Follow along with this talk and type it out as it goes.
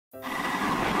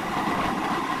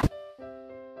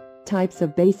types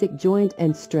of basic joint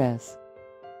and stress.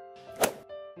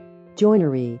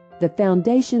 Joinery, the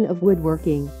foundation of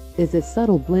woodworking, is a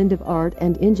subtle blend of art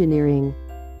and engineering.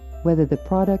 Whether the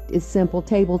product is simple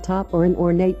tabletop or an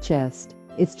ornate chest,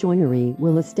 its joinery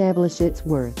will establish its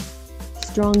worth.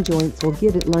 Strong joints will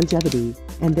give it longevity,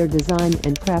 and their design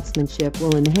and craftsmanship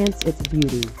will enhance its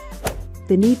beauty.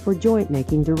 The need for joint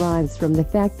making derives from the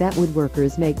fact that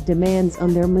woodworkers make demands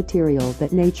on their material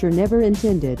that nature never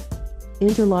intended.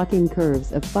 Interlocking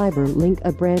curves of fiber link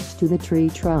a branch to the tree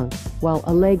trunk, while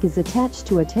a leg is attached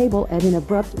to a table at an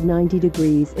abrupt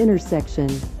 90-degree intersection.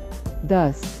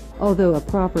 Thus, although a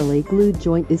properly glued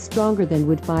joint is stronger than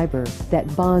wood fiber,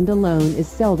 that bond alone is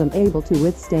seldom able to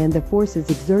withstand the forces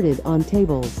exerted on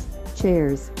tables,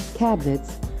 chairs,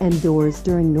 cabinets, and doors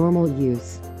during normal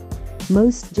use.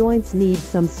 Most joints need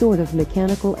some sort of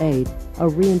mechanical aid, a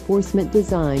reinforcement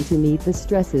designed to meet the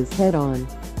stresses head-on.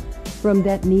 From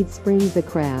that need springs the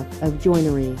craft of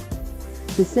joinery.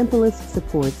 The simplest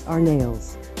supports are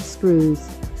nails, screws,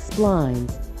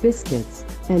 splines, biscuits,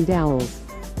 and dowels.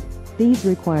 These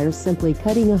require simply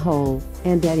cutting a hole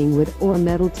and adding wood or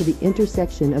metal to the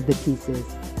intersection of the pieces.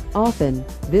 Often,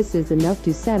 this is enough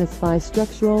to satisfy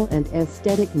structural and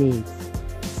aesthetic needs.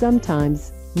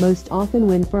 Sometimes, most often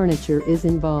when furniture is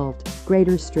involved,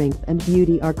 greater strength and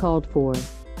beauty are called for.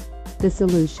 The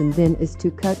solution then is to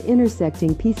cut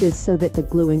intersecting pieces so that the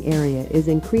gluing area is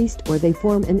increased or they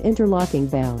form an interlocking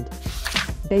bound.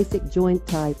 Basic joint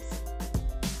types.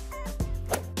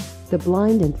 The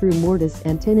blind and through mortise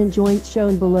and tenon joint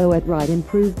shown below at right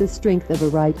improve the strength of a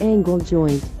right-angle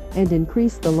joint and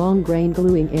increase the long-grain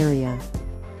gluing area.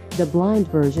 The blind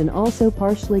version also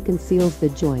partially conceals the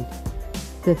joint.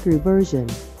 The through version,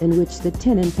 in which the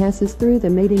tenon passes through the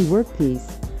mating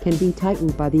workpiece, can be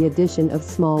tightened by the addition of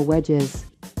small wedges.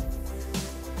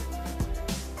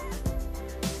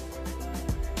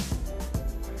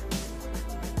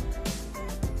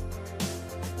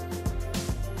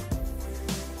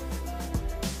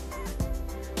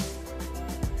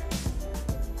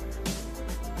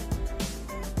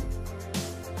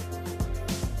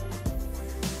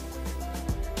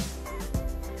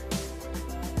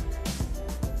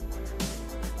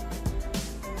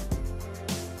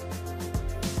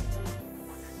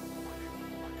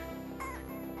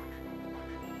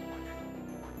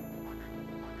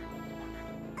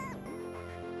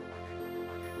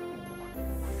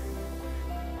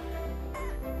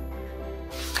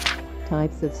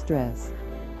 Types of stress.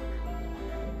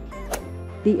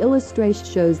 The illustration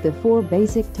shows the four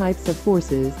basic types of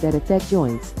forces that affect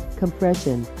joints: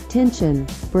 compression, tension,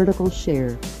 vertical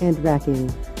shear, and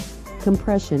racking.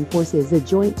 Compression forces a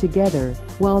joint together,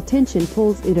 while tension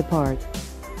pulls it apart.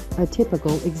 A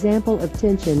typical example of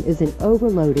tension is an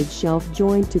overloaded shelf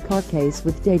joint to carcase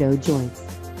with dado joints.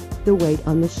 The weight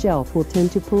on the shelf will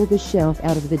tend to pull the shelf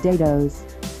out of the dados.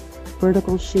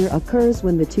 Vertical shear occurs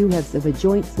when the two halves of a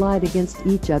joint slide against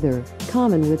each other,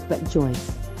 common with butt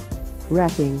joints.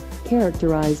 Racking,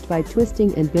 characterized by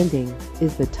twisting and bending,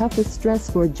 is the toughest stress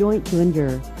for a joint to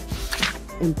endure,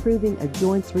 improving a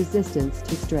joint's resistance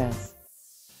to stress.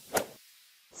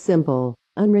 Simple,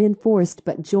 unreinforced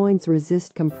butt joints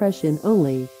resist compression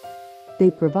only. They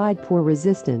provide poor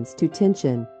resistance to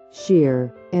tension,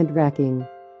 shear, and racking.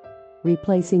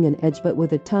 Replacing an edge butt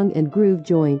with a tongue and groove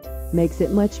joint makes it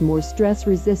much more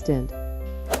stress-resistant.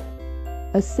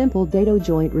 A simple dado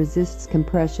joint resists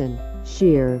compression,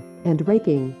 shear, and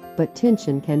raking, but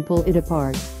tension can pull it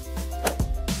apart.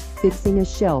 Fixing a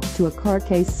shelf to a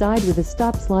carcase side with a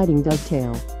stop-sliding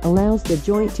dovetail allows the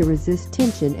joint to resist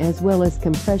tension as well as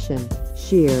compression,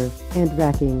 shear, and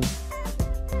racking.